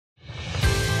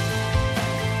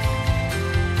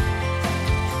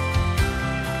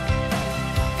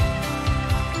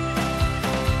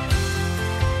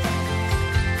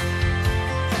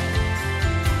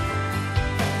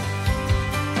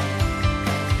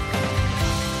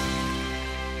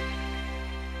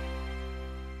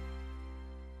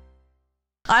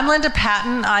I'm Linda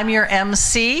Patton. I'm your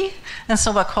MC, and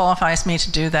so what qualifies me to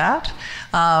do that?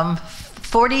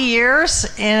 40 years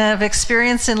of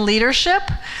experience in leadership.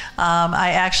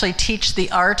 I actually teach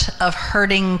the art of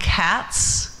herding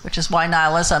cats, which is why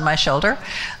Nyla's on my shoulder.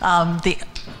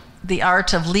 The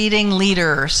art of leading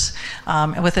leaders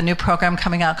with a new program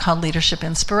coming out called Leadership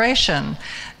Inspiration.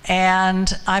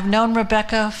 And I've known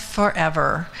Rebecca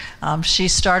forever. She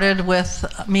started with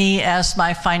me as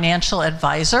my financial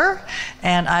advisor,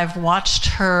 and I've watched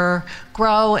her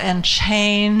grow and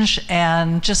change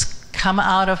and just come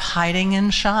out of hiding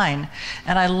and shine.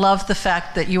 And I love the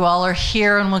fact that you all are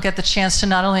here and will get the chance to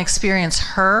not only experience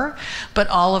her, but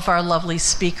all of our lovely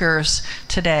speakers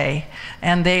today.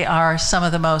 And they are some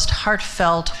of the most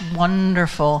heartfelt,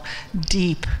 wonderful,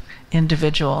 deep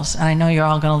individuals. And I know you're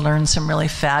all going to learn some really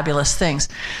fabulous things.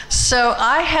 So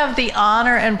I have the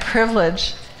honor and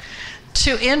privilege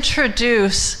to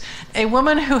introduce a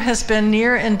woman who has been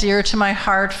near and dear to my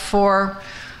heart for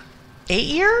 8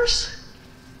 years?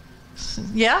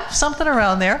 Yeah, something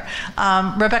around there.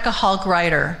 Rebecca Hall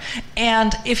Gruyter.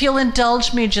 And if you'll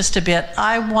indulge me just a bit,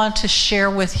 I want to share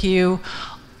with you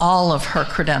all of her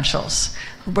credentials.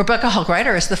 Rebecca Hall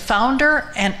Gruyter is the founder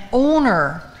and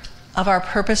owner of our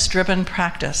purpose-driven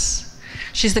practice.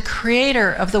 She's the creator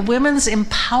of the Women's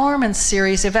Empowerment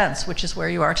Series events, which is where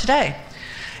you are today,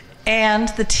 and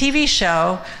the TV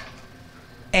show,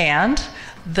 and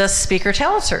the Speaker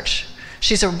Talent Search.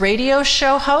 She's a radio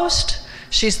show host.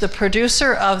 She's the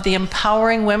producer of the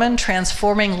Empowering Women,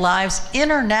 Transforming Lives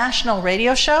international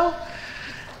radio show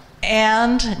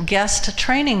and guest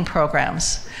training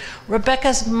programs.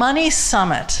 Rebecca's Money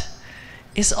Summit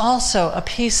is also a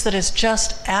piece that has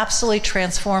just absolutely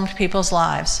transformed people's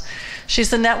lives. She's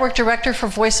the network director for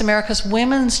Voice America's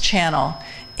Women's Channel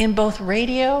in both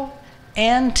radio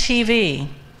and TV.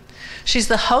 She's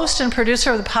the host and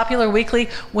producer of the popular weekly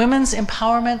Women's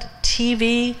Empowerment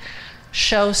TV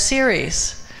show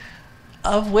series,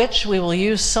 of which we will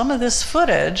use some of this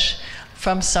footage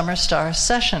from Summer Star's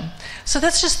session. So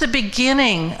that's just the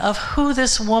beginning of who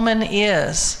this woman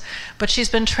is. But she's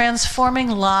been transforming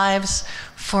lives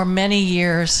for many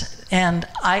years. And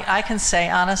I can say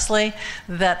honestly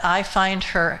that I find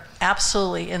her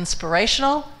absolutely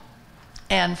inspirational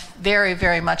and very,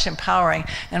 very much empowering.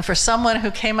 And for someone who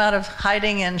came out of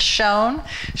hiding and shone,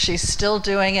 she's still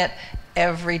doing it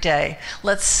every day.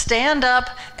 Let's stand up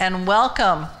and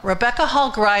welcome Rebecca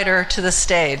Hall Gruyter to the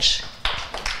stage.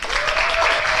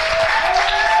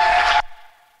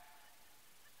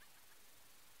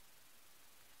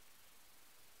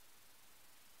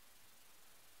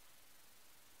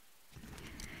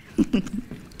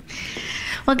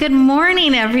 Well, good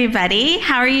morning, everybody.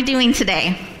 How are you doing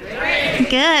today? Great.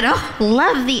 Good. Oh,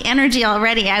 love the energy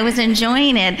already. I was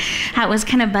enjoying it. How it was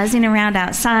kind of buzzing around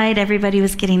outside. Everybody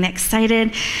was getting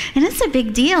excited. And it's a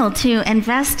big deal to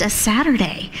invest a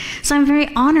Saturday. So I'm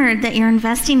very honored that you're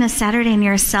investing a Saturday in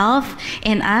yourself,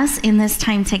 in us, in this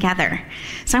time together.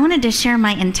 So I wanted to share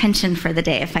my intention for the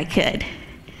day, if I could.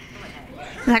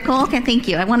 Is that cool? Okay, thank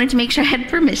you. I wanted to make sure I had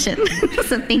permission.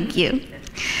 So thank you.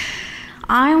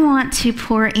 I want to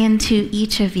pour into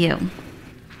each of you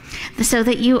so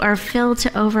that you are filled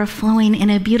to overflowing in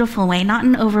a beautiful way, not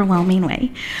an overwhelming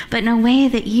way, but in a way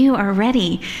that you are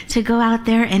ready to go out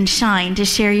there and shine, to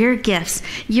share your gifts,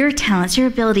 your talents, your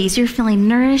abilities. You're feeling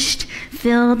nourished,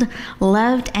 filled,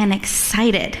 loved, and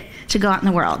excited to go out in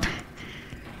the world.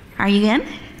 Are you in?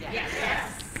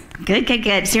 Yes. Good, good,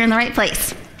 good. So you're in the right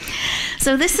place.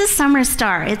 So this is Summer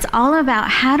Star. It's all about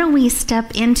how do we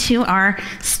step into our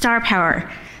star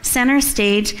power, center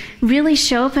stage, really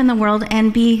show up in the world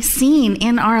and be seen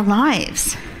in our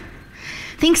lives.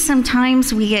 I think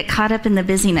sometimes we get caught up in the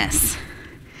busyness.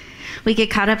 We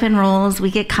get caught up in roles. We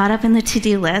get caught up in the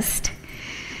to-do list.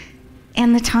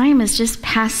 And the time is just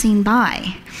passing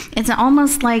by. It's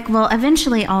almost like, well,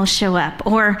 eventually I'll show up.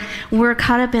 Or we're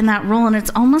caught up in that role, and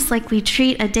it's almost like we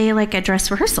treat a day like a dress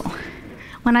rehearsal.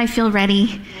 When I feel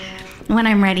ready, when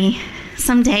I'm ready,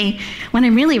 someday when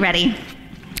I'm really ready,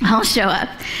 I'll show up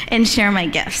and share my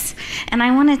gifts. And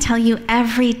I want to tell you,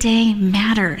 every day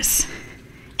matters,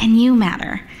 and you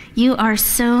matter. You are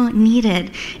so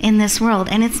needed in this world,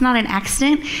 and it's not an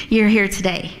accident you're here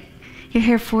today. You're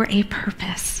here for a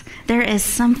purpose. There is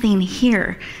something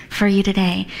here for you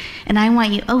today, and I want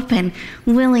you open,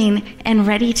 willing, and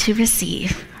ready to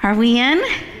receive. Are we in?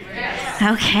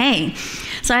 Yes. Okay.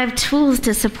 So I have tools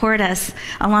to support us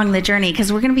along the journey,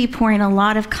 because we're going to be pouring a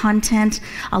lot of content,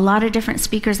 a lot of different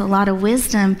speakers, a lot of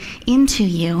wisdom into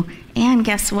you. And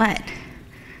guess what?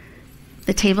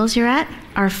 The tables you're at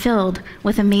are filled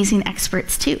with amazing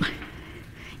experts too.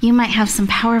 You might have some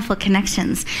powerful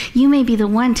connections. You may be the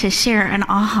one to share an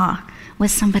aha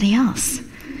with somebody else.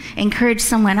 Encourage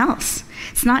someone else.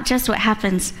 It's not just what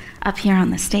happens up here on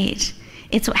the stage.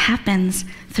 It's what happens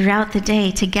throughout the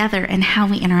day together and how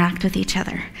we interact with each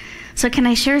other. So can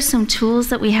I share some tools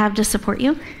that we have to support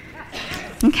you?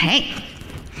 Okay.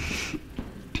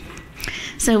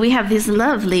 So we have these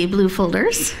lovely blue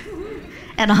folders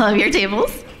at all of your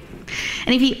tables.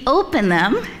 And if you open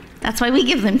them, that's why we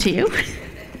give them to you.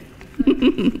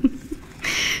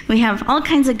 We have all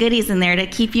kinds of goodies in there to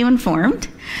keep you informed.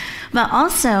 But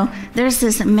also, there's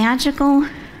this magical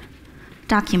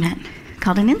document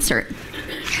called an insert.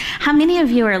 How many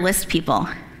of you are list people?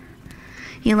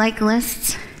 You like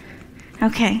lists?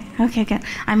 Okay, good.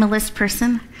 I'm a list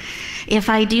person. If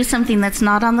I do something that's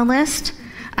not on the list,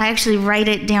 I actually write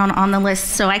it down on the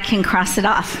list so I can cross it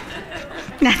off.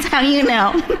 That's how you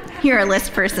know you're a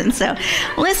list person. So,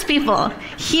 list people,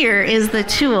 here is the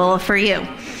tool for you.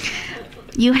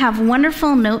 You have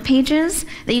wonderful note pages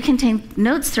that you can take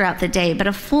notes throughout the day, but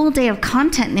a full day of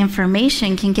content and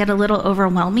information can get a little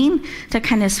overwhelming to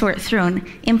kind of sort through and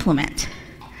implement.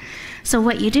 So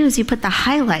what you do is you put the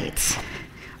highlights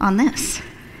on this.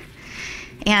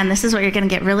 And this is what you're going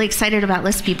to get really excited about,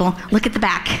 list people. Look at the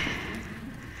back.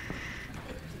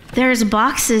 There's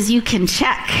boxes you can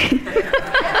check.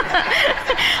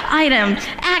 Item,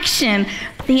 action,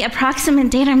 the approximate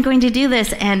date I'm going to do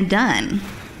this, and done.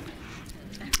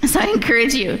 So I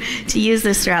encourage you to use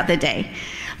this throughout the day.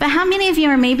 But how many of you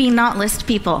are maybe not list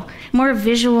people, more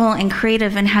visual and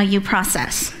creative in how you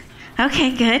process?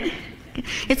 Okay, good.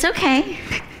 It's okay.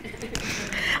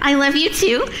 I love you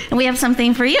too, and we have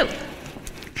something for you.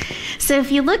 So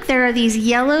if you look, there are these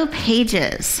yellow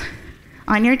pages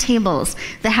on your tables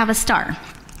that have a star.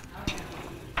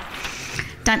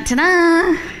 Dun,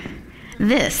 ta-da!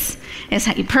 This is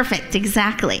how you, perfect,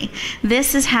 exactly.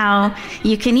 This is how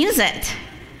you can use it.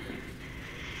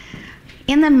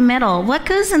 In the middle, what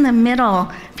goes in the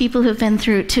middle, people who've been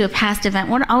through to a past event,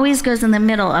 what always goes in the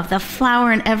middle of the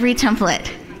flower in every template?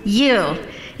 You.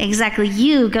 Exactly,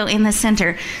 you go in the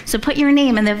center. So put your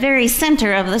name in the very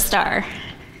center of the star.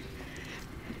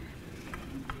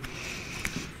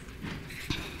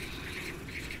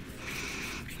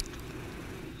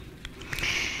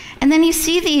 And then you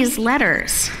see these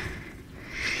letters.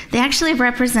 They actually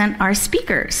represent our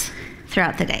speakers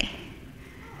throughout the day.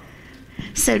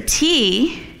 So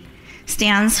T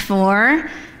stands for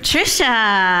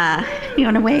Trisha. You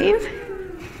want to wave?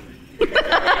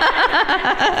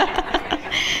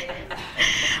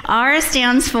 R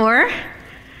stands for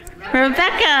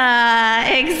Rebecca.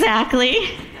 Exactly.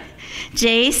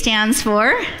 J stands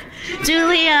for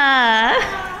Julia.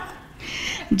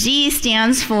 G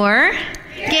stands for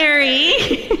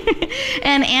Gary.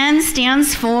 And N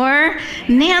stands for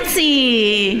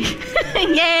Nancy.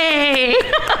 Yay!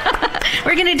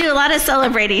 We're going to do a lot of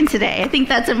celebrating today. I think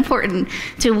that's important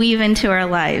to weave into our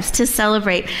lives, to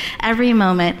celebrate every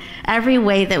moment, every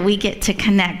way that we get to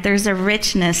connect. There's a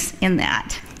richness in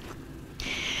that.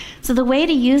 So the way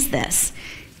to use this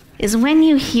is when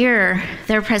you hear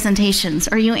their presentations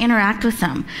or you interact with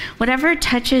them, whatever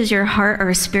touches your heart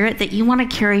or spirit that you want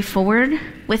to carry forward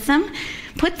with them,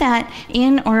 put that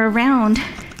in or around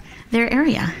their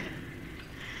area.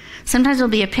 Sometimes it'll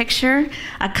be a picture,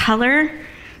 a color,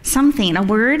 something, a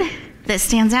word that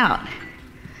stands out.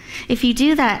 If you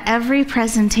do that every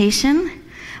presentation,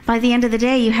 by the end of the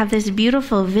day, you have this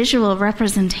beautiful visual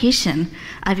representation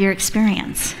of your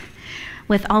experience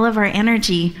with all of our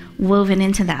energy woven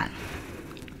into that.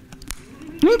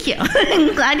 Thank you.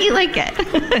 I'm glad you like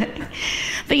it.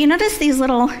 But you notice these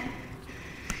little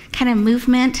kind of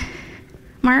movement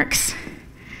marks?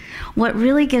 What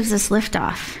really gives us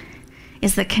liftoff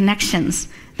is the connections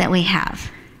that we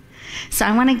have. So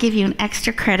I want to give you an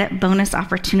extra credit bonus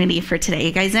opportunity for today.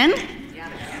 You guys in?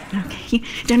 Yeah. Okay. You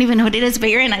don't even know what it is, but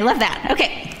you're in. I love that.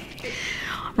 Okay.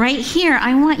 Right here,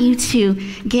 I want you to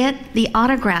get the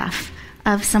autograph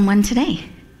of someone today.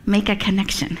 Make a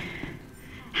connection.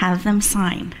 Have them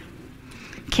sign.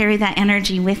 Carry that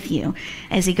energy with you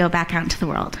as you go back out into the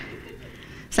world.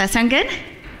 Does that sound good?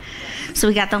 So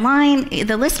we got the line,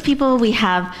 the list people, we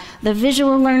have the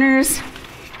visual learners,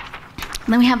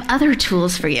 and then we have other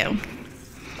tools for you.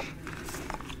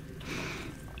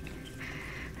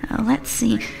 Let's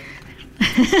see.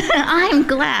 I'm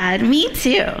glad, me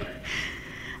too.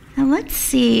 Now let's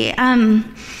see.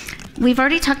 We've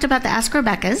already talked about the Ask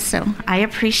Rebeccas, so I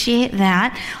appreciate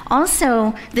that.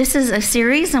 Also, this is a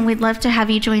series, and we'd love to have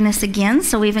you join us again,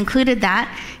 so we've included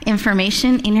that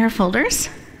information in your folders.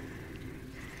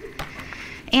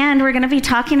 And we're going to be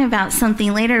talking about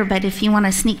something later, but if you want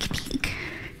a sneak peek,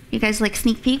 You guys like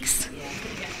sneak peeks?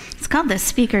 It's called the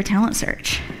Speaker Talent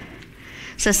Search.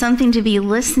 So something to be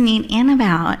listening in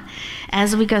about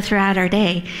as we go throughout our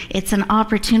day. It's an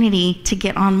opportunity to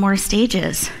get on more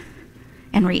stages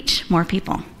and reach more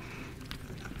people.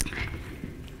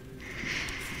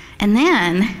 And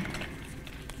then,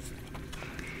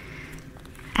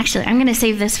 actually, I'm going to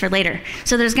save this for later.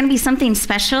 So there's going to be something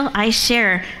special I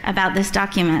share about this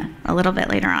document a little bit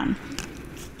later on.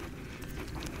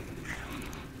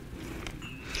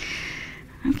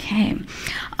 Okay.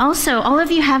 Also, all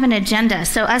of you have an agenda.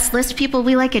 So us list people,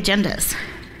 we like agendas.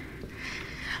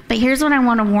 But here's what I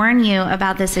want to warn you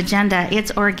about this agenda.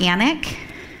 It's organic.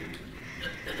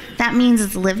 That means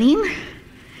it's living.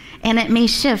 And it may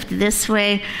shift this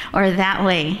way or that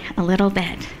way a little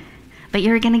bit. But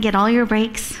you're going to get all your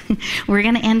breaks. We're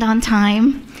going to end on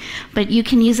time. But you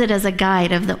can use it as a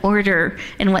guide of the order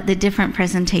and what the different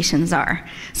presentations are.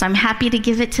 So I'm happy to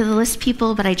give it to the list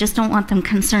people, but I just don't want them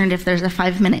concerned if there's a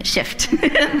 5-minute shift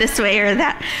this way or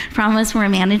that. Promise we're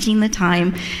managing the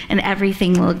time and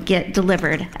everything will get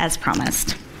delivered as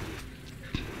promised.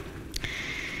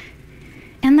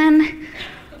 And then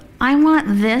I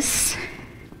want this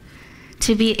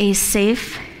to be a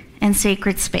safe and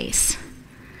sacred space.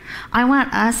 I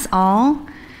want us all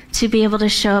to be able to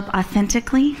show up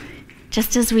authentically,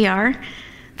 just as we are.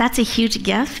 That's a huge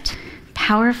gift,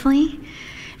 powerfully,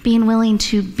 being willing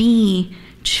to be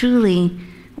truly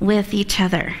with each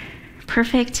other,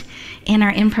 perfect in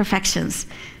our imperfections,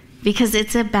 because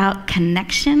it's about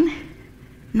connection,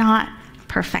 not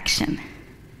perfection.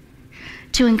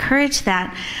 To encourage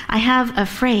that, I have a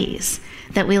phrase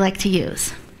that we like to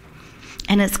use,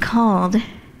 and it's called,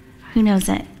 who knows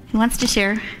it? Who wants to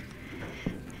share?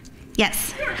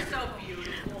 Yes. You're so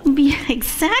beautiful.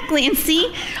 Exactly. And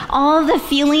see all the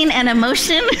feeling and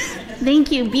emotion?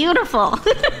 Thank you. Beautiful.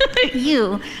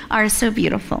 You are so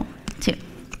beautiful, too.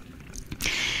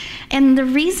 And the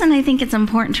reason I think it's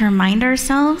important to remind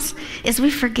ourselves is we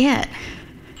forget.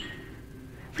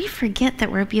 We forget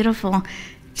that we're beautiful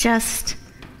just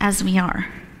as we are.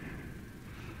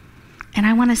 And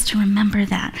I want us to remember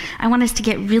that. I want us to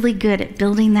get really good at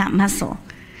building that muscle,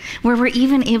 where we're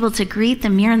even able to greet the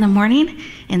mirror in the morning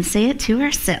and say it to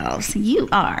ourselves. You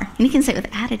are, and you can say it with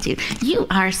attitude, you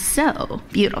are so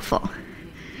beautiful.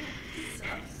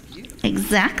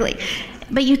 Exactly.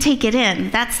 But you take it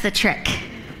in. That's the trick.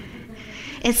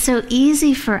 It's so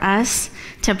easy for us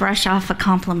to brush off a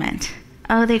compliment.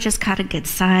 Oh, they just caught a good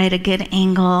side, a good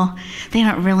angle. They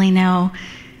don't really know.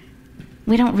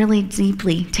 We don't really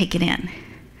deeply take it in.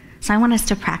 So I want us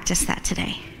to practice that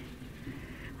today.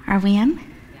 Are we in?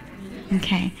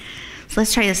 Okay. So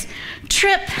let's try this.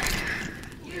 Trip.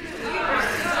 You are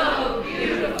so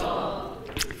beautiful.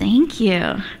 Thank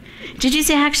you. Did you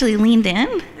see I actually leaned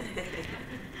in?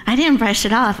 I didn't brush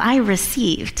it off. I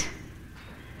received.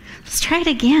 Let's try it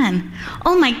again.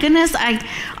 Oh my goodness,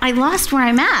 I lost where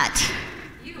I'm at.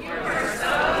 You are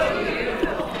so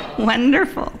beautiful.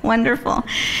 Wonderful, wonderful.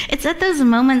 It's at those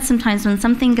moments sometimes when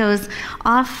something goes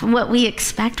off what we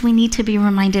expect, we need to be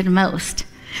reminded most.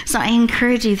 So I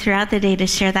encourage you throughout the day to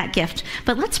share that gift.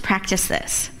 But let's practice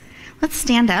this. Let's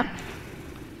stand up.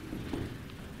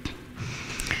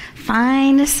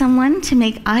 Find someone to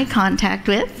make eye contact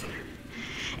with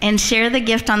and share the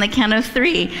gift on the count of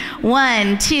 3.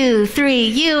 1, 2, 3.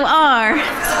 You are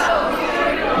So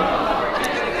beautiful.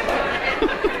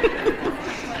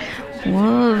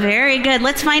 Whoa, very good.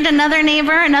 Let's find another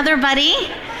neighbor, another buddy.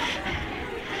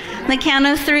 The count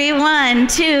of 3. 1,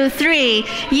 2, 3.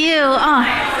 You are.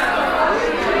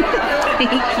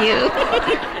 Thank you.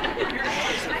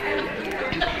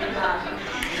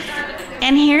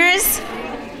 And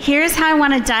here's how I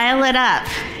want to dial it up.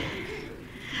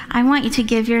 I want you to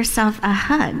give yourself a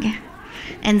hug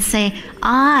and say,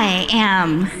 I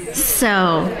am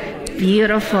so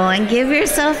beautiful. And give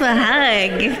yourself a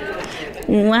hug.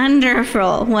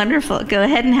 Wonderful, wonderful. Go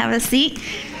ahead and have a seat.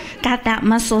 Got that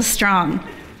muscle strong.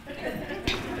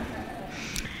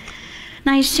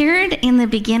 Now, I shared in the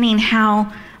beginning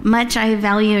how much I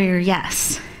value your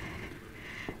yes.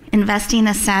 Investing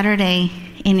a Saturday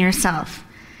in yourself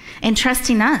and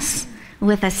trusting us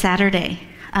with a Saturday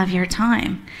of your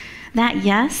time. That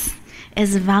yes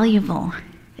is valuable.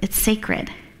 It's sacred.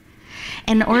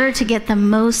 In order to get the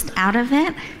most out of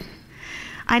it,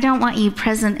 I don't want you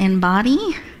present in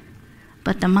body,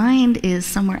 but the mind is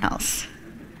somewhere else.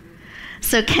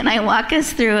 So can I walk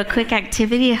us through a quick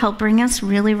activity to help bring us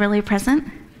really, really present?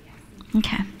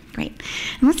 Okay, great.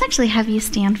 And let's actually have you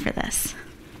stand for this.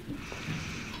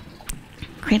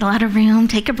 Create a lot of room,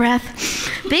 take a breath.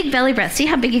 Big belly breath. See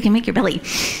how big you can make your belly.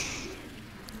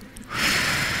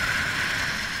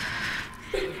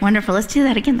 Wonderful. Let's do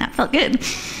that again. That felt good.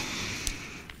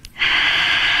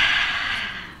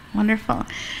 Wonderful.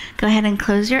 Go ahead and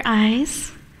close your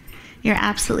eyes. You're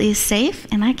absolutely safe,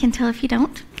 and I can tell if you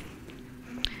don't.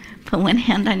 Put one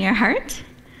hand on your heart,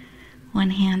 one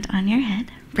hand on your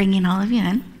head, bringing all of you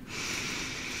in.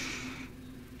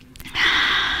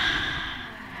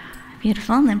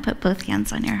 Beautiful. And then put both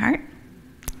hands on your heart.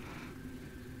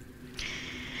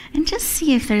 And just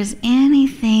see if there's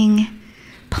anything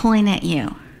pulling at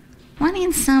you,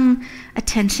 wanting some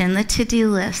attention, the to-do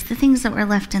list, the things that were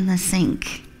left in the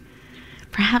sink,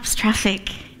 perhaps traffic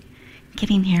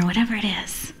getting here, whatever it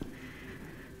is.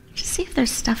 Just see if there's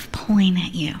stuff pulling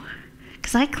at you,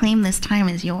 because I claim this time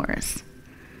is yours.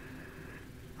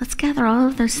 Let's gather all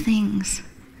of those things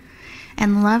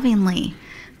and lovingly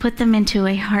put them into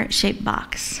a heart-shaped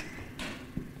box.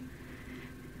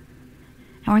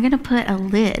 And we're going to put a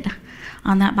lid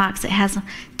on that box. It has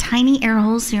tiny air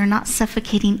holes so you're not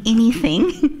suffocating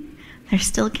anything. They're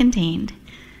still contained.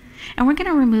 And we're going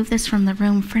to remove this from the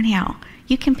room for now.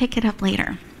 You can pick it up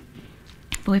later.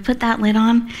 But we put that lid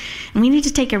on, and we need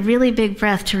to take a really big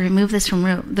breath to remove this from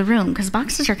the room, because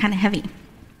boxes are kind of heavy.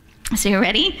 So you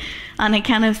ready? On a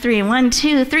count of 3. 1,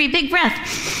 2, 3, big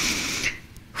breath.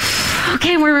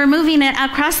 Okay, we're removing it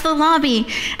across the lobby,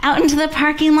 out into the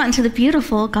parking lot, into the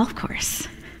beautiful golf course.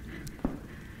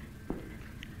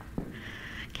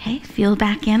 Okay, feel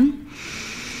back in.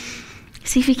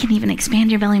 See if you can even expand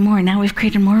your belly more. Now we've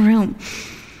created more room.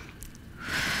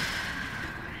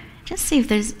 Just see if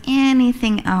there's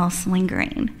anything else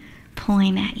lingering,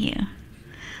 pulling at you.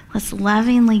 Let's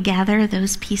lovingly gather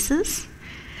those pieces,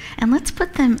 and let's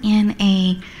put them in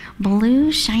a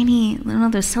blue, shiny, one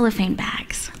of those cellophane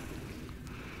bags.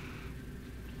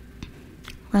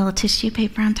 Little tissue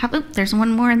paper on top. Oop, there's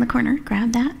one more in the corner.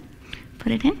 Grab that,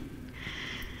 put it in.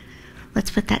 Let's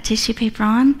put that tissue paper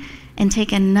on and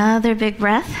take another big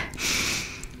breath.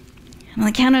 On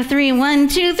the count of 3, 1,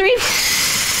 2, 3.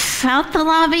 Out the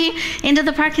lobby, into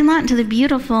the parking lot, into the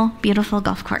beautiful, beautiful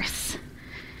golf course.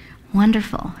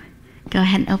 Wonderful. Go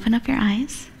ahead and open up your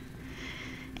eyes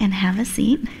and have a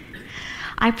seat.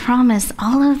 I promise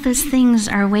all of those things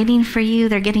are waiting for you.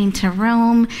 They're getting to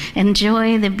roam,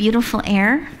 enjoy the beautiful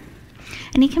air,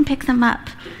 and you can pick them up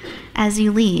as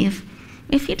you leave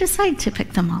if you decide to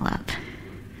pick them all up.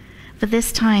 But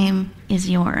this time is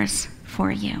yours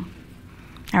for you.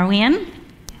 Are we in?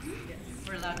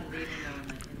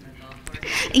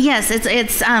 Yes,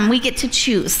 it's we get to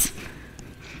choose,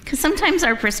 because sometimes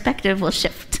our perspective will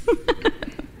shift.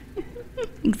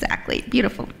 Exactly.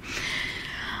 Beautiful.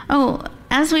 Oh,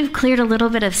 as we've cleared a little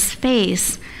bit of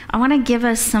space, I want to give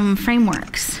us some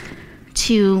frameworks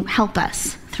to help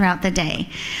us throughout the day.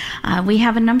 We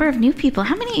have a number of new people.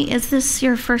 How many, is this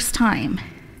your first time?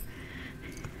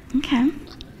 Okay.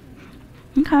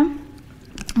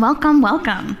 Welcome,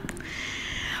 welcome.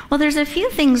 Well, there's a few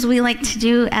things we like to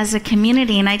do as a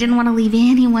community, and I didn't want to leave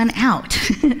anyone out.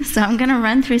 So I'm going to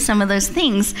run through some of those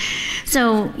things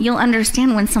so you'll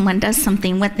understand when someone does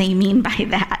something, what they mean by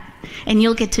that, and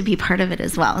you'll get to be part of it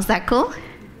as well. Is that cool?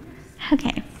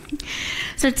 Okay.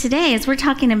 So today, as we're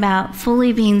talking about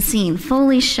fully being seen,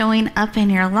 fully showing up in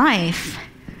your life,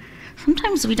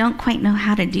 sometimes we don't quite know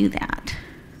how to do that,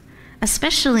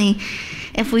 especially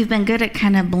if we've been good at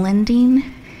kind of blending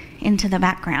into the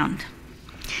background.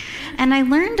 And I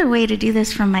learned a way to do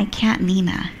this from my cat,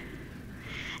 Nina.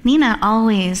 Nina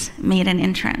always made an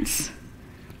entrance.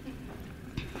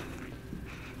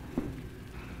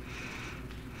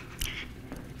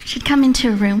 She'd come into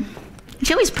a room.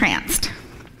 She always pranced.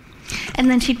 And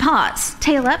then she'd pause,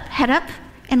 tail up, head up,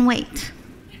 and wait.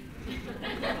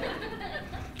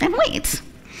 And wait.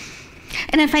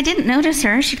 And if I didn't notice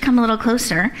her, she'd come a little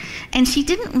closer. And she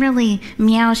didn't really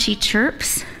meow, she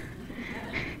chirps.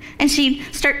 And she'd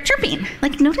start chirping,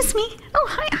 like, notice me? Oh,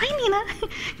 hi,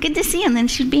 Nina. Good to see you. And then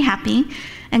she'd be happy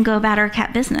and go about her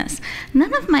cat business.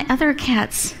 None of my other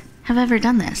cats have ever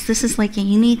done this. This is like a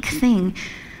unique thing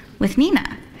with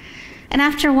Nina. And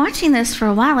after watching this for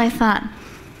a while, I thought,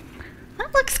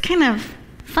 that looks kind of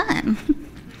fun.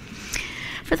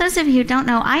 For those of you who don't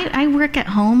know, I work at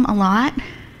home a lot.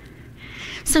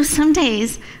 So some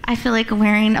days I feel like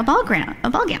wearing a ball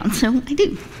gown, so I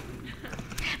do.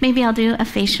 Maybe I'll do a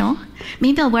facial.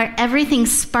 Maybe I'll wear everything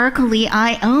sparkly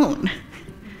I own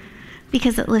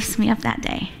because it lifts me up that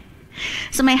day.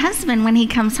 So my husband, when he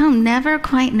comes home, never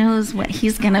quite knows what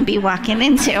he's going to be walking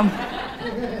into.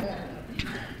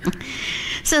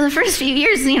 So the first few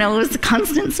years, it was a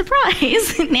constant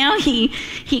surprise. Now he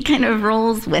kind of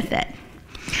rolls with it.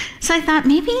 So I thought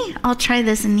maybe I'll try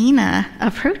this Nina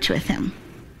approach with him.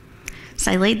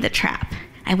 So I laid the trap.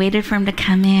 I waited for him to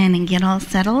come in and get all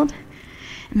settled.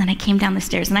 And then I came down the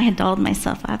stairs, and I had dolled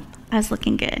myself up. I was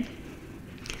looking good.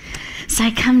 So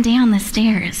I come down the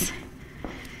stairs,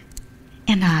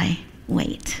 and I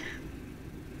wait.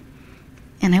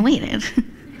 And I waited.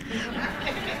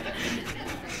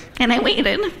 And I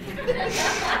waited.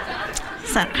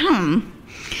 So,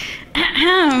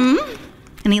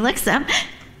 and he looks up.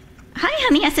 Hi,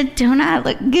 honey. I said, don't I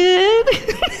look good?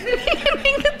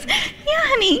 Yeah,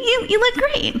 honey, you look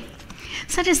great.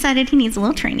 So I decided he needs a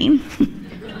little training.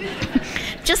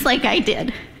 Just like I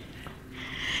did.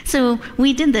 So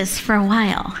we did this for a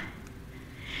while.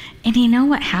 And you know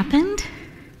what happened?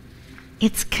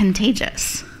 It's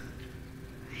contagious.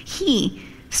 He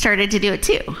started to do it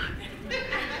too.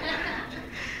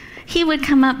 He would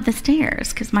come up the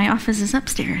stairs, because my office is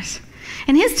upstairs.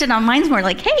 And his stood on mine's more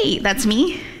like, hey, that's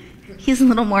me. He's a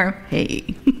little more,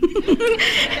 hey.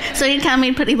 So he'd come,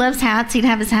 he loves hats, he'd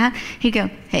have his hat. He'd go,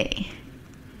 hey,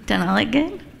 don't I look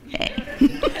good? Hey.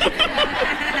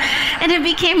 And it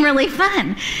became really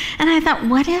fun. And I thought,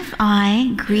 what if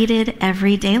I greeted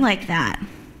every day like that?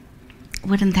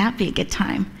 Wouldn't that be a good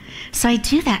time? So I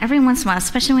do that every once in a while,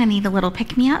 especially when I need a little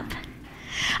pick-me-up.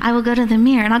 I will go to the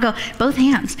mirror and I'll go, both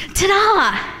hands,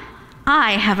 ta-da!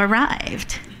 I have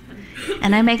arrived.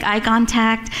 And I make eye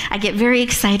contact, I get very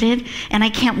excited, and I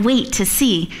can't wait to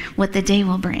see what the day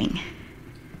will bring.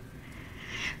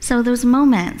 So those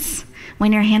moments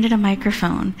when you're handed a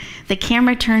microphone, the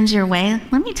camera turns your way,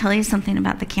 let me tell you something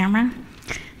about the camera.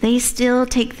 They still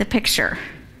take the picture.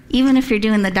 Even if you're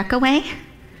doing the duck away,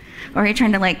 or you're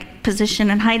trying to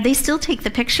position and hide, they still take the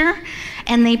picture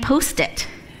and they post it.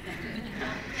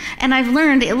 And I've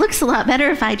learned it looks a lot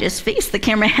better if I just face the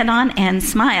camera head on and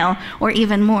smile, or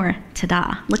even more,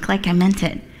 ta-da, look like I meant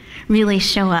it. Really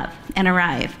show up and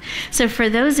arrive. So for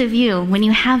those of you, when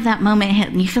you have that moment hit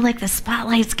and you feel like the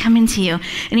spotlight's coming to you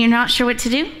and you're not sure what to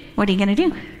do, what are you gonna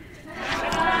do?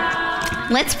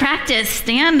 Let's practice,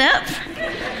 stand up.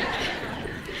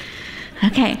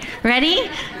 Okay, ready?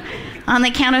 On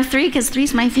the count of 3, because 3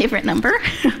 is my favorite number.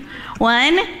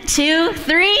 1, 2,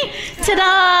 3,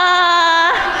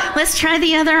 ta-da! Let's try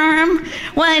the other arm.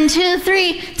 1, 2,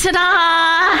 3,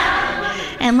 ta-da!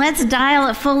 And let's dial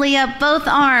it fully up, both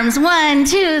arms. 1,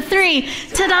 2, 3,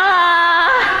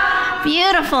 ta-da!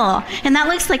 Beautiful. And that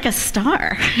looks like a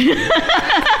star.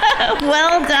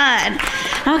 Well done.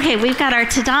 Okay, we've got our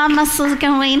ta-da muscles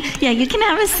going. Yeah, you can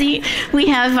have a seat. We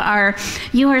have our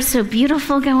you are so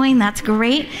beautiful going. That's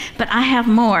great. But I have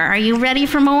more. Are you ready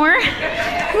for more?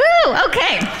 Woo!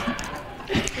 Okay.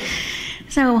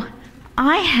 So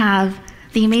I have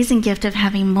the amazing gift of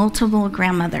having multiple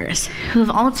grandmothers who have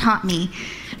all taught me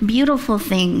beautiful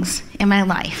things in my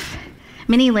life.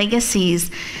 Many legacies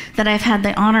that I've had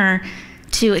the honor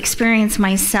to experience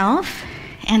myself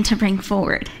and to bring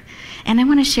forward. And I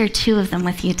want to share 2 of them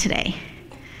with you today.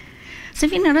 So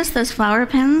have you noticed those flower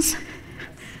pins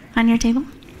on your table?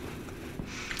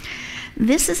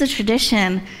 This is a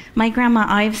tradition my grandma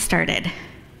Ive started.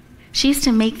 She used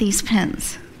to make these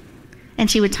pins, and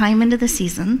she would tie them into the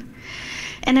season.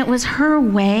 And it was her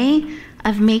way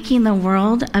of making the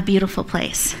world a beautiful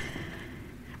place,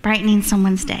 brightening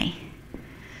someone's day.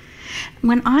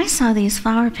 When I saw these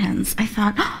flower pins, I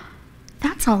thought, oh,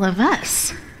 that's all of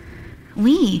us.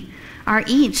 We are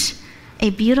each a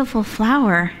beautiful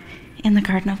flower in the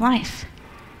garden of life.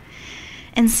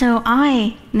 And so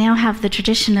I now have the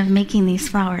tradition of making these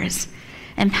flowers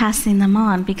and passing them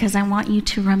on, because I want you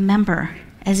to remember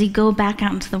as you go back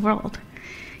out into the world,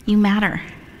 you matter.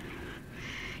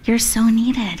 You're so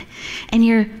needed, and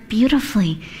you're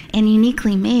beautifully and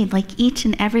uniquely made, like each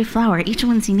and every flower. Each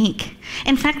one's unique.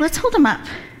 In fact, let's hold them up.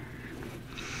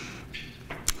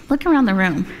 Look around the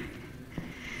room.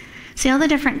 See all the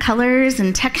different colors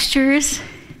and textures?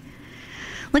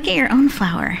 Look at your own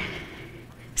flower.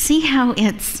 See how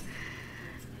it's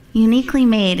uniquely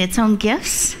made, its own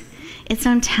gifts, its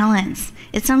own talents,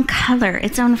 its own color,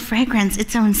 its own fragrance,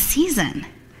 its own season.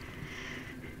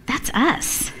 That's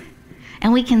us.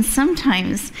 And we can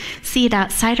sometimes see it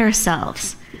outside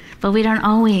ourselves, but we don't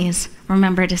always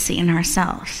remember to see it in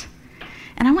ourselves.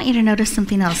 And I want you to notice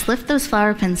something else. Lift those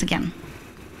flower pins again.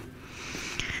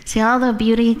 See all the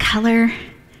beauty, color,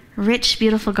 rich,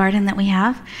 beautiful garden that we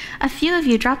have? A few of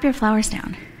you, drop your flowers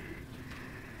down.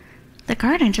 The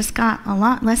garden just got a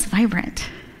lot less vibrant.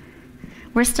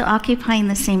 We're still occupying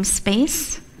the same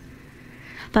space,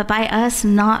 but by us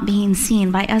not being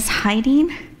seen, by us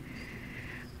hiding,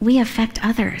 we affect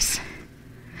others.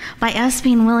 By us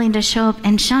being willing to show up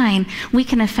and shine, we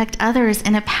can affect others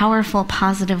in a powerful,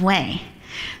 positive way.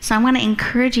 So I want to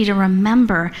encourage you to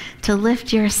remember to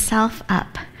lift yourself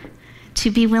up, to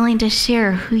be willing to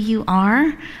share who you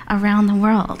are around the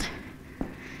world.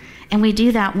 And we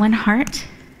do that one heart,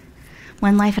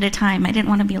 one life at a time. I didn't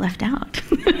want to be left out.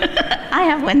 I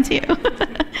have one too.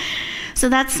 So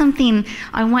that's something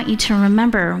I want you to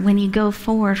remember when you go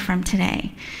forward from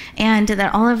today. And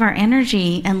that all of our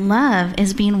energy and love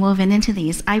is being woven into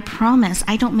these. I promise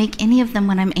I don't make any of them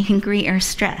when I'm angry or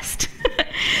stressed.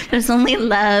 There's only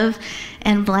love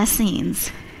and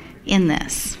blessings in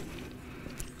this.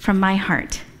 From my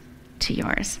heart to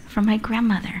yours. From my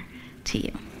grandmother to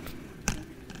you.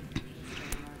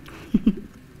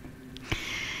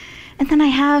 And then I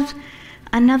have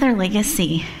another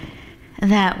legacy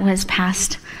that was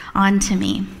passed on to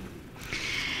me.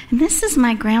 And this is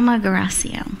my grandma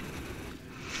Gracio.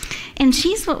 And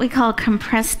she's what we call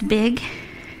compressed big.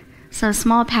 So a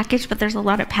small package, but there's a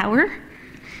lot of power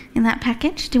in that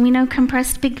package. Do we know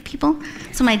compressed big people?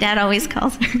 So my dad always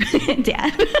calls her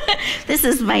Dad. This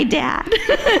is my dad.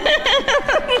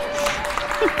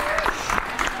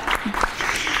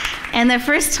 And the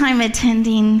first time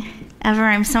attending ever,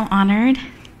 I'm so honored.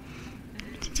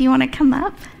 Do you want to come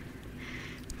up?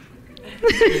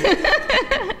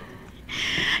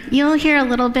 You'll hear a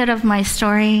little bit of my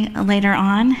story later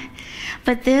on,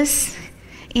 but this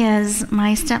is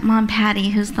my stepmom, Patty,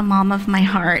 who's the mom of my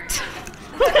heart.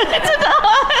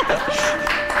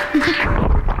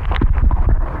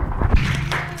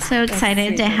 So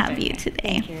excited to have you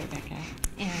today. Thank you, Rebecca.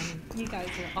 And you guys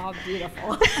are all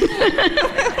beautiful.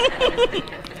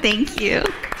 Thank you.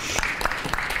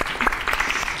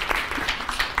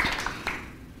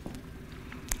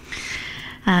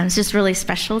 It's just really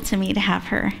special to me to have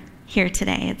her here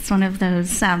today. It's one of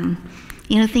those,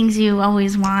 things you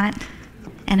always want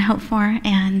and hope for,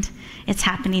 and it's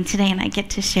happening today, and I get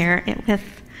to share it with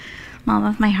Mom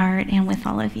of my heart and with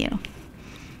all of you.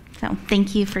 So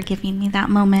thank you for giving me that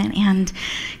moment and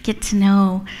get to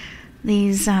know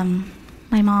these,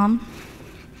 my mom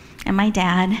and my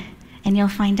dad, and you'll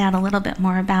find out a little bit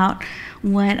more about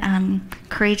what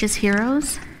courageous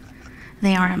heroes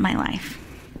they are in my life.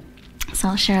 So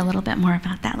I'll share a little bit more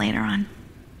about that later on.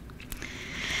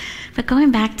 But going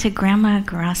back to Grandma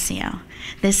Gracio,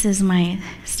 this is my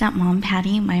stepmom,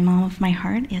 Patty, my mom of my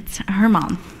heart. It's her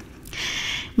mom.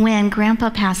 When Grandpa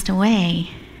passed away,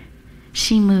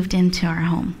 she moved into our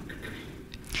home.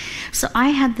 So I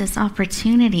had this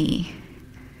opportunity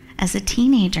as a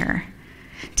teenager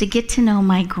to get to know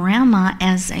my grandma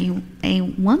as a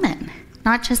woman,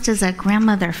 not just as a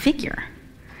grandmother figure.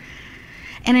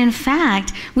 And in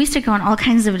fact, we used to go on all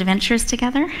kinds of adventures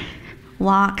together,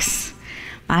 walks,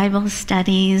 Bible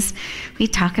studies.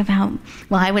 We'd talk about,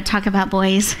 I would talk about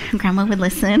boys. Grandma would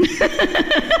listen.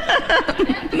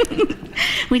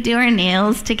 We'd do our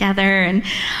nails together, and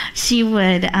we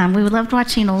loved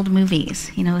watching old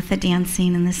movies, with the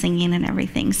dancing and the singing and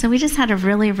everything. So we just had a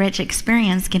really rich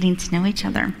experience getting to know each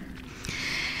other.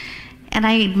 And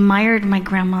I admired my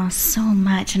grandma so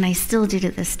much, and I still do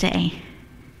to this day.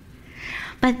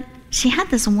 But she had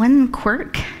this one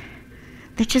quirk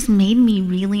that just made me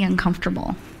really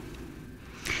uncomfortable.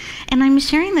 And I'm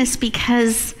sharing this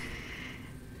because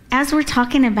as we're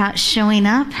talking about showing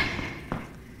up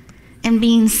and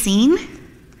being seen,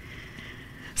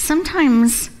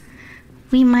 sometimes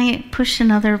we might push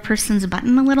another person's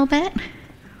button a little bit,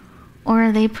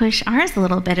 or they push ours a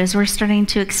little bit as we're starting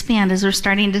to expand, as we're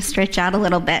starting to stretch out a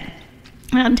little bit.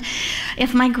 And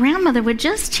if my grandmother would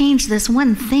just change this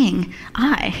one thing,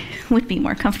 I would be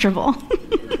more comfortable.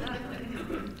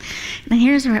 And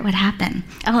here's where it would happen.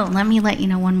 Oh, let me let you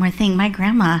know one more thing. My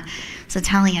grandma is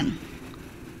Italian.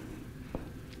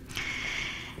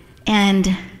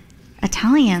 And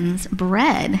Italians,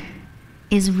 bread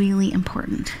is really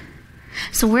important.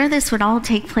 So where this would all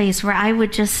take place, where I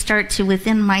would just start to,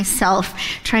 within myself,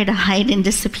 try to hide and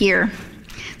disappear,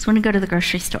 is when I go to the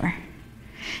grocery store.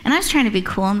 And I was trying to be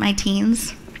cool in my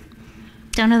teens.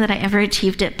 Don't know that I ever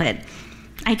achieved it, but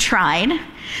I tried.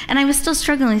 And I was still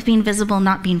struggling with being visible,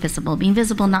 not being visible, being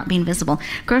visible, not being visible.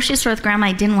 Grocery store with Grandma,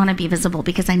 I didn't want to be visible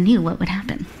because I knew what would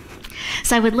happen.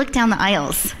 So I would look down the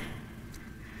aisles,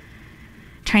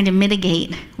 trying to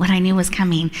mitigate what I knew was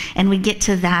coming, and we'd get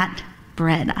to that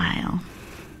bread aisle.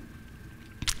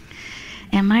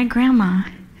 And my grandma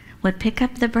would pick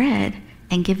up the bread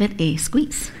and give it a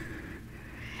squeeze.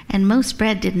 And most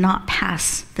bread did not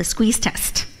pass the squeeze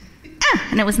test.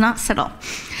 And it was not subtle.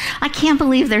 I can't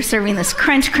believe they're serving this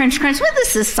crunch, crunch, crunch. What,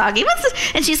 this is soggy. What's this?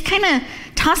 And she's kind of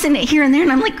tossing it here and there,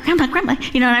 and I'm like, Grandma, Grandma.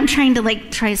 And I'm trying to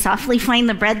try softly find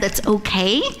the bread that's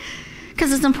okay,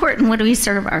 because it's important. What do we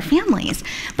serve our families?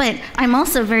 But I'm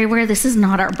also very aware this is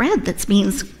not our bread that's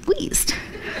being squeezed.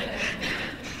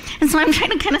 And so I'm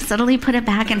trying to kind of subtly put it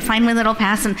back and find my little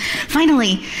pass. And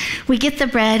finally, we get the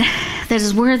bread that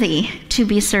is worthy to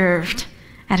be served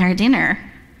at our dinner.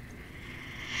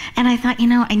 And I thought,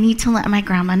 I need to let my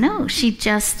grandma know. She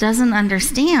just doesn't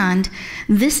understand.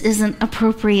 This isn't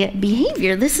appropriate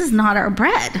behavior. This is not our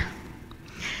bread.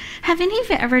 Have any of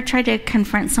you ever tried to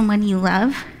confront someone you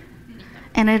love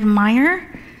and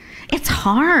admire? It's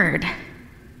hard.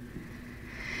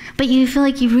 But you feel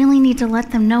like you really need to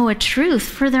let them know a truth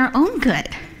for their own good.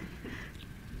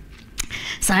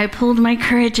 So I pulled my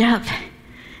courage up,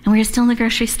 and we were still in the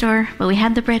grocery store, but we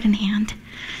had the bread in hand.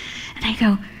 And I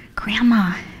go,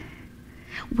 Grandma,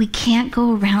 we can't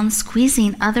go around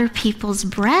squeezing other people's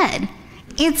bread.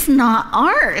 It's not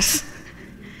ours.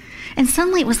 And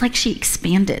suddenly it was like she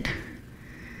expanded.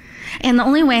 And the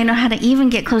only way I know how to even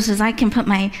get close is I can put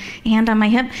my hand on my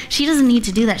hip. She doesn't need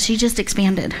to do that. She just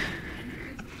expanded.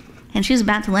 And she was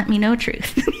about to let me know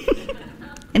truth.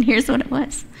 And here's what it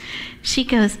was. She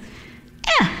goes,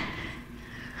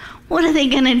 what are they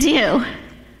going to do?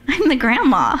 I'm the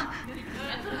grandma.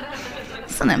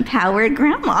 It's an empowered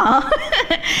grandma.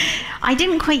 I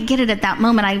didn't quite get it at that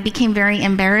moment. I became very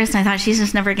embarrassed. I thought, she's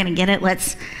just never going to get it.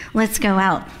 Let's go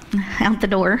out the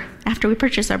door after we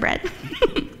purchase our bread.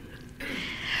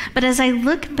 But as I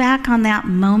look back on that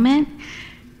moment,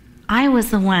 I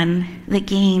was the one that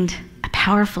gained a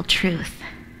powerful truth.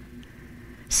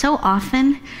 So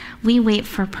often, we wait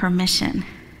for permission.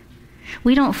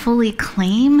 We don't fully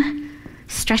claim,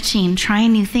 stretching,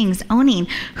 trying new things, owning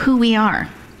who we are.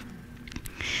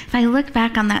 If I look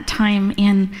back on that time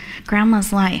in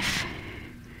Grandma's life,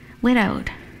 widowed,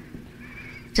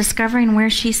 discovering where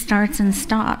she starts and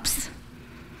stops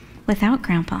without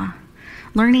Grandpa,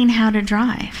 learning how to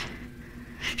drive.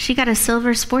 She got a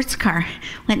silver sports car,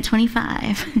 went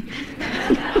 25.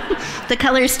 The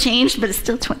colors changed, but it's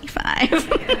still 25.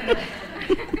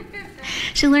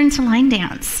 She learned to line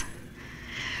dance.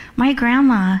 My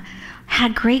grandma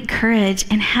had great courage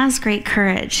and has great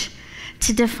courage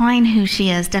to define who she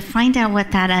is, to find out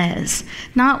what that is,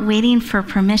 not waiting for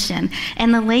permission.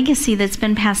 And the legacy that's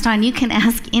been passed on, you can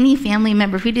ask any family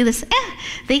member, if we do this,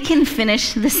 they can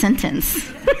finish the sentence.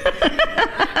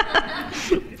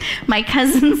 My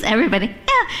cousins, everybody,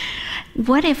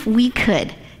 what if we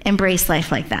could embrace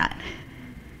life like that?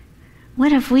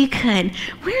 What if we could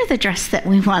wear the dress that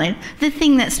we wanted, the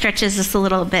thing that stretches us a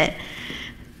little bit,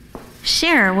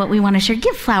 share what we want to share,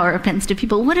 give flower pins to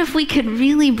people. What if we could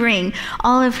really bring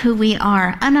all of who we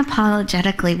are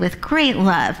unapologetically with great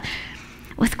love,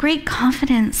 with great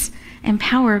confidence and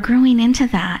power growing into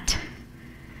that,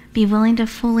 be willing to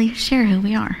fully share who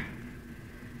we are?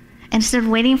 Instead of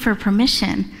waiting for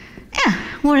permission,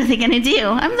 what are they going to do?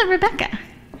 I'm the Rebecca.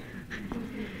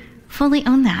 Fully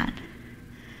own that.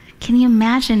 Can you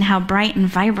imagine how bright and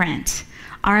vibrant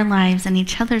our lives and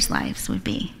each other's lives would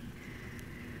be?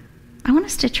 I want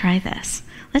us to try this.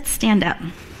 Let's stand up.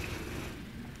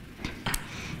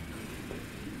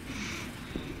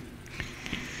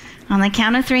 On the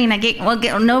count of 3, and we'll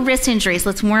get no wrist injuries.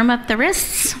 Let's warm up the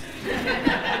wrists.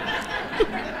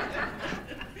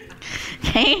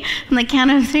 Okay, on the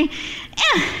count of 3.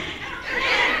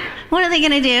 What are they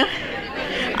going to do?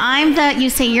 You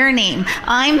say your name.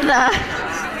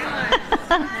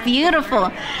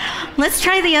 Beautiful. Let's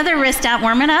try the other wrist out.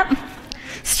 Warm it up.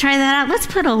 Let's try that out. Let's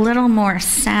put a little more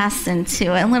sass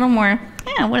into it. A little more,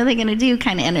 what are they going to do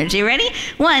kind of energy. Ready?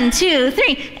 1, 2,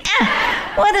 3.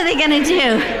 What are they going to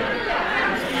do?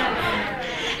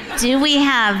 Do we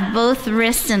have both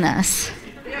wrists in us?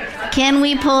 Can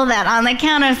we pull that on the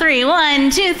count of 3? 1,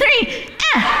 2, 3.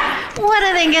 What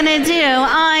are they going to do?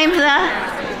 I'm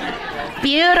the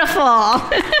beautiful.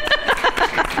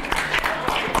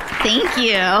 Thank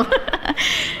you.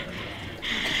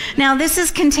 Now, this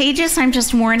is contagious. I'm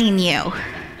just warning you.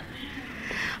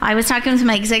 I was talking to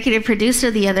my executive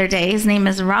producer the other day. His name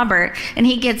is Robert, and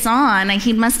he gets on.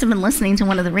 He must have been listening to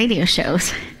one of the radio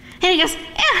shows. And he goes,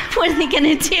 what are they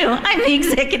going to do? I'm the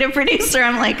executive producer.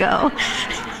 I'm like, oh.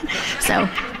 So,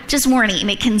 just warning,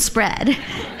 it can spread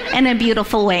in a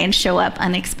beautiful way and show up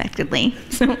unexpectedly.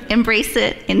 So, embrace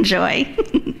it, enjoy.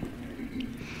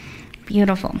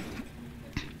 Beautiful.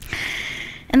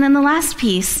 And then the last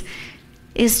piece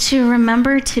is to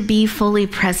remember to be fully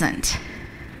present.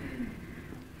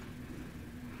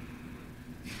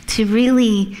 To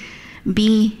really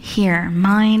be here,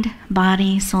 mind,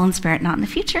 body, soul, and spirit, not in the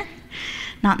future,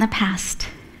 not in the past,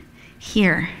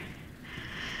 here.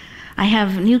 I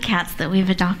have new cats that we've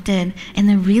adopted, and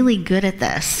they're really good at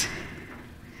this.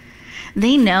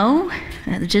 They know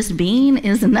that just being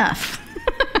is enough.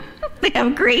 They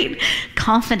have great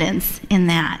confidence in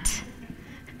that.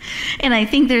 And I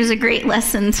think there's a great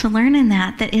lesson to learn in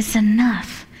that it's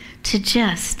enough to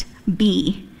just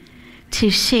be, to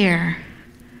share,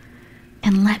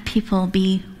 and let people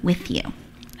be with you.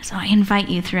 So I invite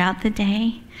you throughout the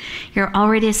day. You're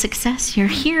already a success. You're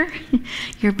here.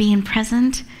 You're being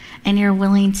present, and you're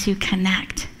willing to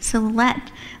connect. So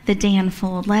let the day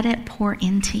unfold. Let it pour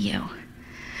into you.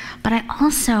 But I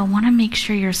also want to make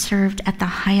sure you're served at the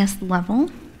highest level.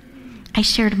 I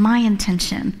shared my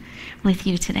intention with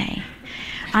you today.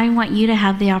 I want you to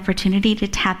have the opportunity to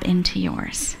tap into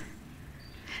yours.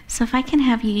 So if I can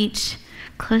have you each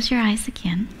close your eyes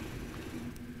again.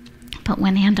 Put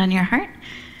one hand on your heart,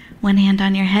 one hand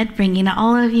on your head, bringing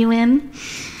all of you in.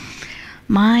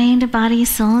 Mind, body,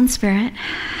 soul, and spirit.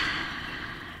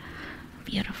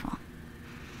 Beautiful.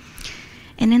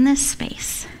 And in this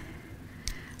space,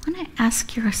 I want to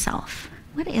ask yourself,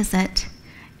 what is it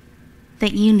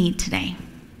that you need today?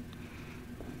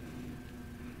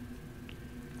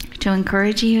 To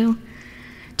encourage you,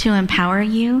 to empower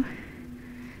you,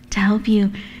 to help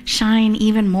you shine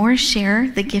even more, share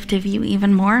the gift of you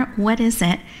even more. What is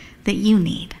it that you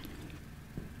need?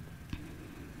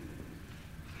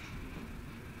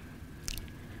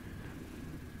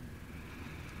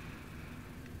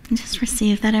 And just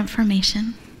receive that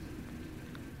information.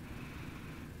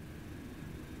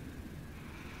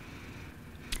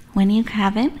 When you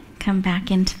have it, come back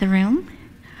into the room,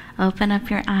 open up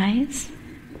your eyes,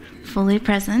 fully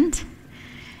present,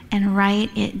 and write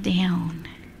it down.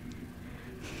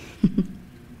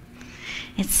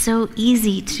 It's so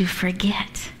easy to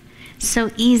forget, so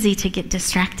easy to get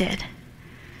distracted.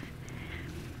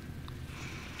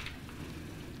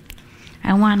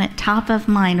 I want it top of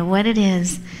mind what it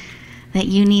is that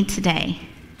you need today.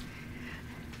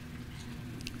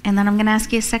 And then I'm going to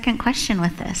ask you a second question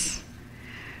with this.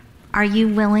 Are you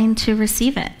willing to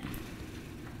receive it?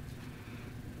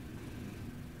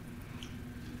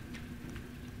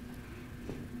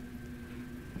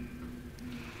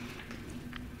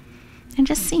 And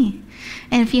just see.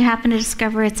 And if you happen to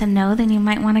discover it's a no, then you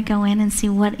might want to go in and see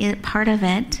what part of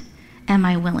it am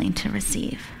I willing to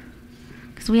receive.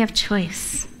 Because we have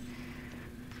choice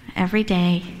every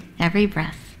day, every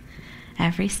breath,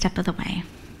 every step of the way.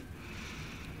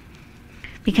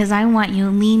 Because I want you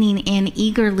leaning in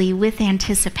eagerly with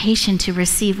anticipation to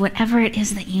receive whatever it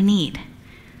is that you need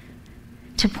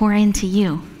to pour into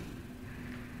you,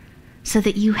 so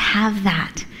that you have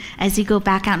that as you go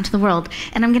back out into the world.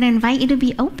 And I'm going to invite you to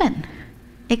be open.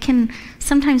 It can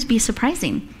sometimes be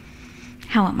surprising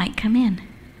how it might come in.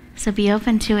 So be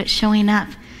open to it showing up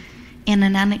in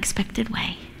an unexpected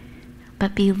way.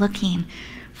 But be looking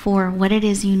for what it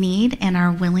is you need and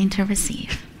are willing to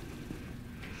receive.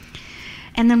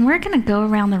 And then we're going to go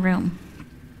around the room.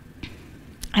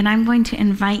 And I'm going to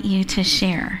invite you to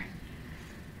share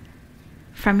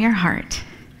from your heart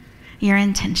your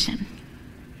intention.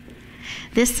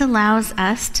 This allows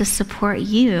us to support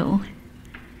you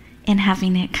in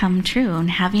having it come true and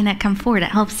having it come forward. It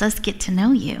helps us get to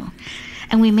know you.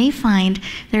 And we may find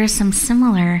there are some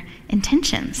similar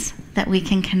intentions that we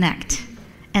can connect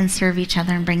and serve each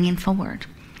other in bringing forward.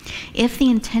 If the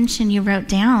intention you wrote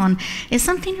down is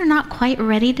something you're not quite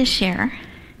ready to share,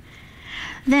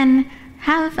 then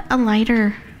have a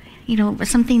lighter,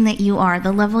 something that you are,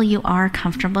 the level you are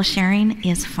comfortable sharing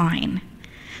is fine.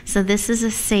 So this is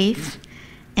a safe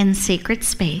and sacred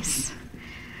space.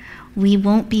 We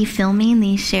won't be filming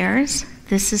these shares.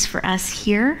 This is for us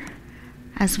here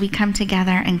as we come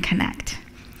together and connect.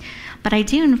 But I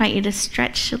do invite you to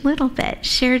stretch a little bit,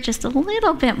 share just a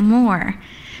little bit more,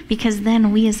 because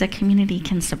then we as a community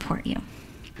can support you.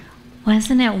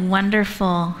 Wasn't it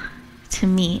wonderful to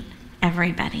meet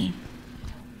everybody?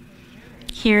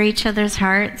 Hear each other's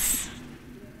hearts.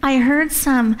 I heard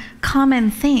some common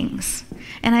things,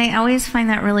 and I always find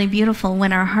that really beautiful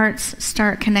when our hearts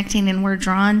start connecting and we're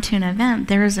drawn to an event.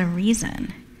 There is a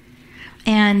reason.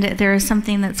 And there is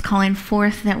something that's calling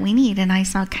forth that we need. And I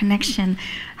saw connection,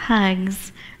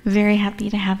 hugs. Very happy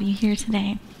to have you here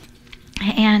today.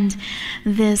 And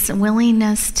this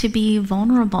willingness to be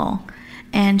vulnerable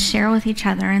and share with each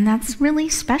other. And that's really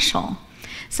special.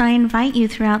 So I invite you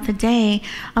throughout the day,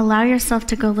 allow yourself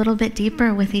to go a little bit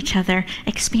deeper with each other,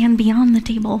 expand beyond the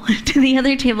table to the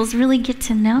other tables, really get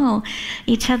to know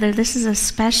each other. This is a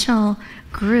special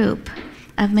group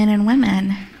of men and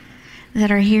women that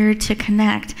are here to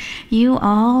connect. You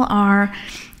all are,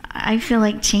 I feel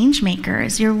like, change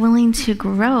makers. You're willing to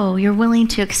grow, you're willing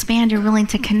to expand, you're willing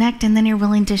to connect, and then you're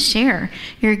willing to share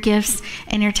your gifts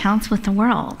and your talents with the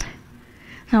world.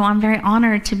 So I'm very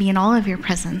honored to be in all of your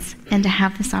presence and to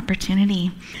have this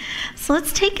opportunity. So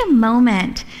let's take a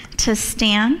moment to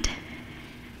stand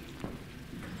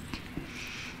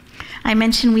I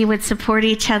mentioned we would support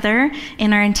each other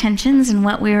in our intentions and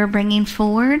what we were bringing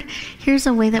forward. Here's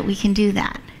a way that we can do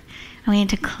that. I want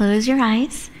you to close your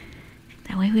eyes.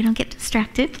 That way we don't get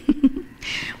distracted.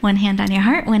 One hand on your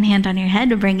heart, one hand on your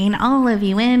head, bringing all of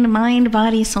you in, mind,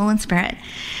 body, soul, and spirit.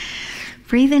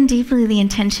 Breathe in deeply the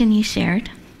intention you shared.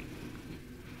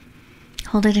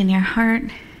 Hold it in your heart.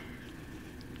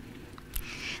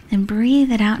 Then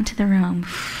breathe it out into the room.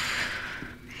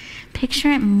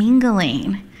 Picture it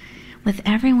mingling with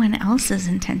everyone else's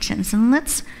intentions. And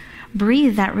let's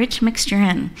breathe that rich mixture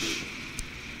in.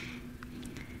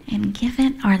 And give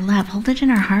it our love. Hold it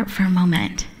in our heart for a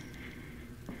moment.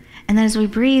 And then as we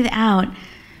breathe out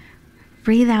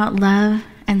love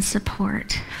and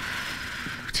support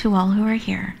to all who are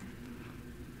here.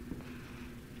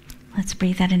 Let's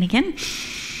breathe that in again.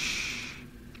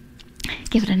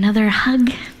 Give it another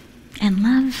hug and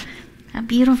love, a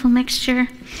beautiful mixture.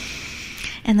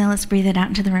 And then let's breathe it out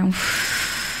into the room.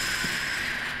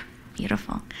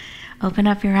 Beautiful. Open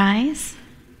up your eyes.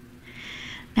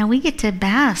 Now we get to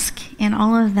bask in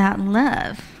all of that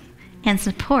love and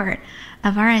support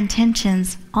of our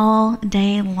intentions all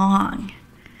day long.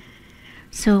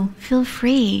 So feel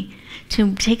free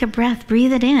to take a breath,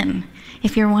 breathe it in.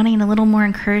 If you're wanting a little more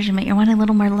encouragement, you're wanting a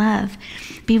little more love,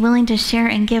 be willing to share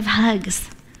and give hugs.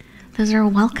 Those are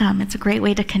welcome. It's a great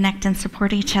way to connect and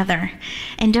support each other.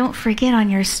 And don't forget on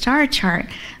your star chart,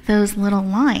 those little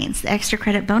lines, the extra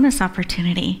credit bonus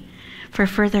opportunity for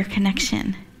further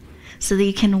connection, so that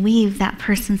you can weave that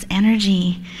person's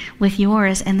energy with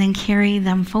yours and then carry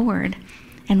them forward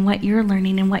and what you're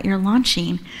learning and what you're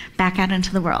launching back out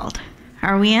into the world.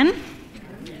 Are we in?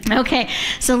 Okay,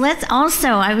 so let's also,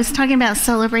 I was talking about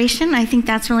celebration. I think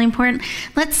that's really important.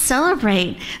 Let's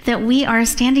celebrate that we are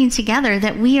standing together,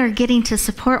 that we are getting to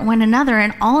support one another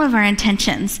in all of our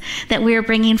intentions that we are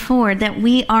bringing forward, that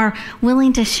we are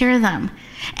willing to share them,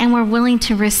 and we're willing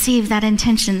to receive that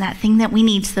intention, that thing that we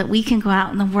need so that we can go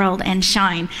out in the world and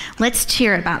shine. Let's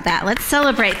cheer about that. Let's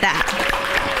celebrate that.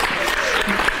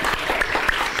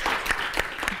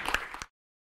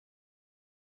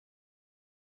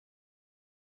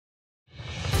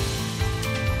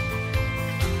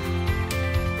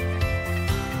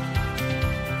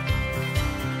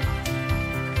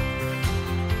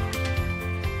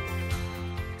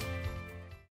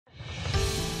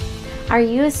 Are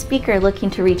you a speaker looking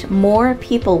to reach more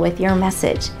people with your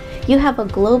message? You have a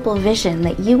global vision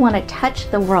that you want to touch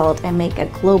the world and make a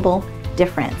global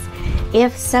difference.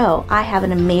 If so, I have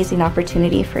an amazing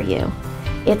opportunity for you.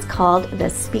 It's called the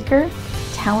Speaker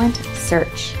Talent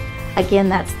Search. Again,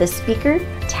 that's the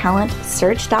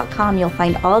speakertalentsearch.com. You'll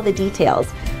find all the details,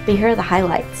 but here are the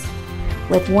highlights.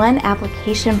 With one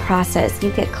application process, you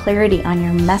get clarity on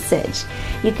your message.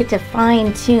 You get to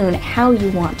fine-tune how you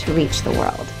want to reach the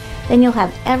world. Then you'll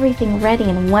have everything ready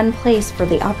in one place for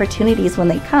the opportunities when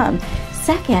they come.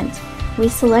 Second, we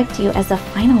select you as a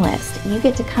finalist. You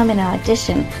get to come in and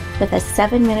audition with a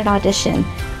 7-minute audition,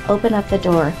 open up the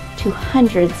door to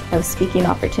hundreds of speaking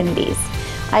opportunities.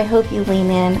 I hope you lean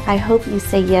in. I hope you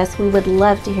say yes. We would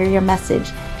love to hear your message,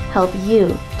 help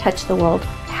you touch the world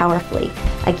powerfully.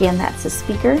 Again, that's the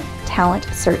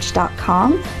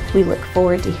speakertalentsearch.com. We look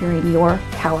forward to hearing your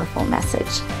powerful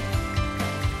message.